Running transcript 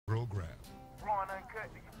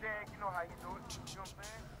respect, Jiggy Jag. You know how you do it. You know what I'm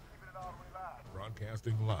saying? Keeping it all the way live.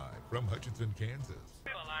 Broadcasting live from Hutchinson, Kansas.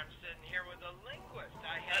 Well, I'm sitting here with a linguist.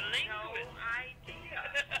 I had no idea.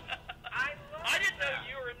 I didn't know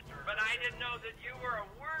you were, but I didn't know that you were a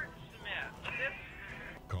wordsmith.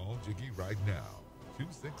 Call Jiggy right now.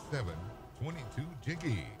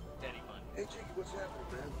 267-22-JIGGY. Hey, Jiggy, what's happening,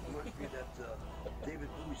 man? Reminds me of that David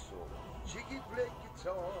Bowie song. Jiggy play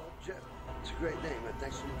guitar. It's a great name, man.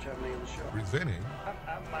 Thanks so much for having me on the show. Presenting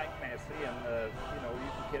I'm Mike Massey, and you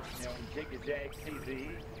can catch me on Jiggy Jag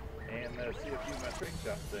TV and see a few of my trick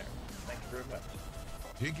shots there. Thank you very much.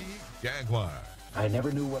 Jiggy Jaguar. I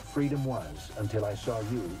never knew what freedom was until I saw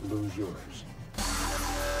you lose yours.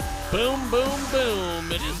 Boom, boom,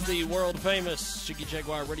 boom. It is the world-famous Jiggy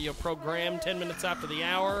Jaguar radio program, 10 minutes after the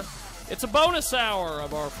hour. It's a bonus hour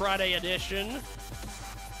of our Friday edition.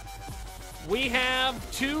 We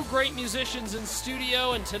have two great musicians in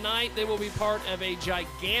studio, and tonight they will be part of a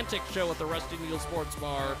gigantic show at the Rusty Needle Sports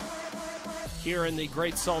Bar here in the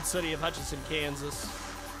great salt city of Hutchinson, Kansas.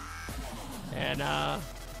 And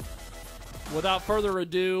without further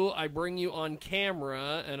ado, I bring you on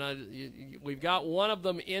camera, and we've got one of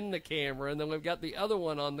them in the camera, and then we've got the other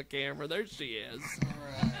one on the camera. There she is. All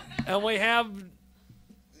right. And we have The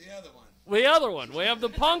other one. the other one. We have the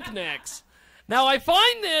Punk Necks. Now, I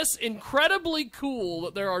find this incredibly cool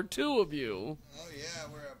that there are two of you. Oh, yeah.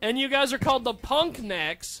 And you guys are called the Punk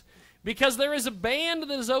Necks because there is a band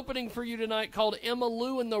that is opening for you tonight called Emma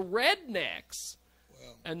Lou and the Rednecks.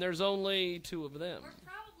 Well, and there's only two of them. We're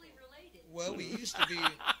probably related. well, we used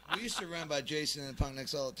to run by Jason and the Punk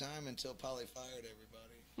Necks all the time until Polly fired everybody.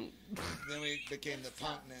 Then we became the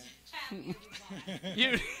Punk Necks.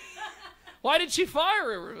 Why did she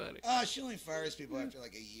fire everybody? She only fires people after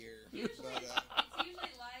like a year. Usually, But, it's usually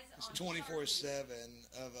lies it's on 24/7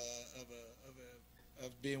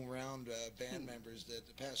 of being around band members. That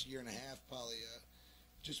the past year and a half, Polly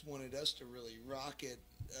just wanted us to really rock it,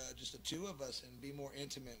 just the two of us, and be more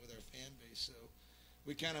intimate with our fan base. So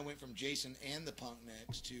we kind of went from Jason and the Punk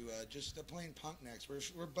Necks to just the plain Punk Necks.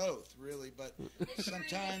 We're both really, but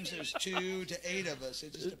sometimes there's 2 to 8 of us.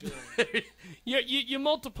 It just depends. You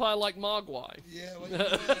multiply like Mogwai. Yeah. Well, you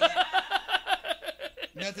know,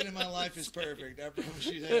 nothing in my life is perfect. I promise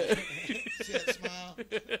you that. See that smile?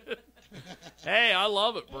 Hey, I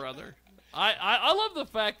love it, brother. I love the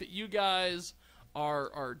fact that you guys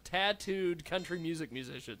are tattooed country music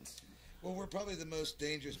musicians. Well, we're probably the most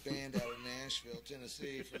dangerous band out of Nashville,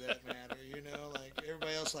 Tennessee, for that matter. You know, like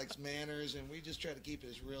everybody else likes manners, and we just try to keep it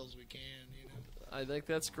as real as we can. You know. I think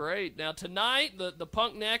that's great. Now tonight, the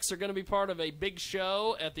Punk Necks are going to be part of a big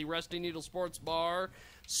show at the Rusty Needle Sports Bar.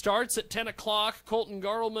 Starts at 10 o'clock. Colton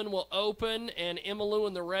Gardelman will open, and Emma Lou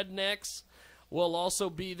and the Rednecks will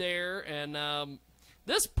also be there. And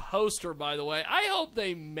this poster, by the way, I hope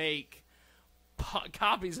they make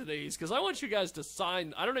copies of these, because I want you guys to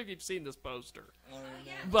sign. I don't know if you've seen this poster,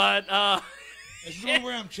 but is this the one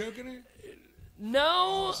where I'm choking her?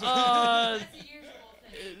 No,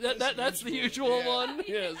 that's the usual one.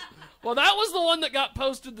 Yes. Well, that was the one that got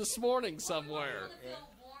posted this morning somewhere.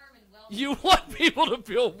 You want people to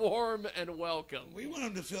feel warm and welcome. We want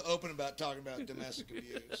them to feel open about talking about domestic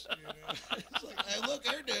abuse. You know? It's like, hey, look,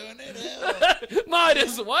 they're doing it. Hell. Might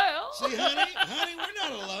as well. See, honey, we're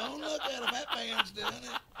not alone. Look at them. That band's doing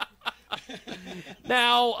it.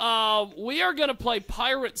 Now, we are going to play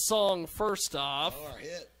Pirate Song first off. Oh, our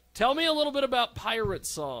hit. Tell me a little bit about Pirate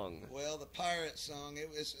Song. Well, the Pirate Song,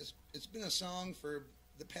 it's been a song for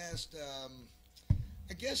the past...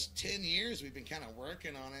 I guess 10 years we've been kind of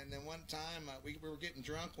working on it, and then one time we were getting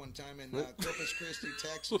drunk one time in Corpus Christi,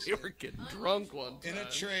 Texas. We were getting drunk one time. In a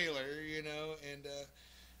trailer, you know, and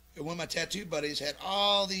one of my tattoo buddies had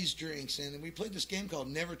all these drinks, and we played this game called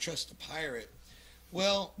Never Trust a Pirate.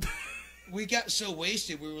 Well, we got so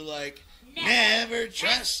wasted, we were like, never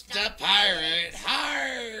trust a pirate,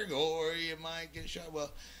 harg, or you might get shot.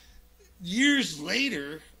 Well, years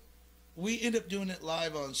later... we end up doing it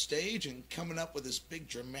live on stage and coming up with this big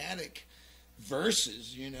dramatic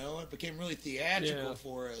verses, you know. It became really theatrical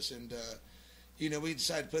for us. And, you know, we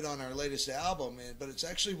decided to put on our latest album. But it's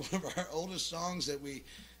actually one of our oldest songs that we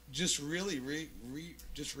just really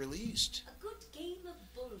just released. A good game of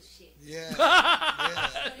bullshit. Yeah.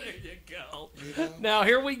 There you go. You know? Now,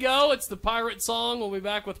 here we go. It's the Pirate Song. We'll be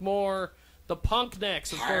back with more. The Punk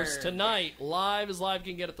Necks, of course, tonight, live as live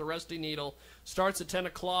can get at the Rusty Needle. Starts at 10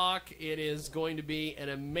 o'clock. It is going to be an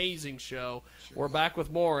amazing show. Sure. We're back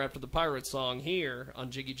with more after the Pirate Song here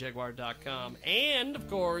on JiggyJaguar.com. And, of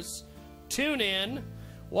course, tune in.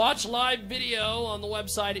 Watch live video on the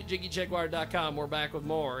website at JiggyJaguar.com. We're back with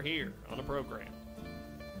more here on the program.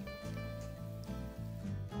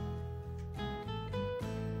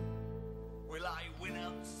 I went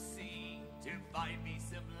out to sea to find me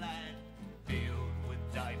some land filled with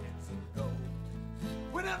diamonds and gold.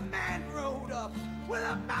 When a man rode up with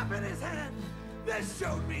a map in his hand that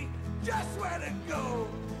showed me just where to go.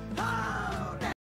 Oh,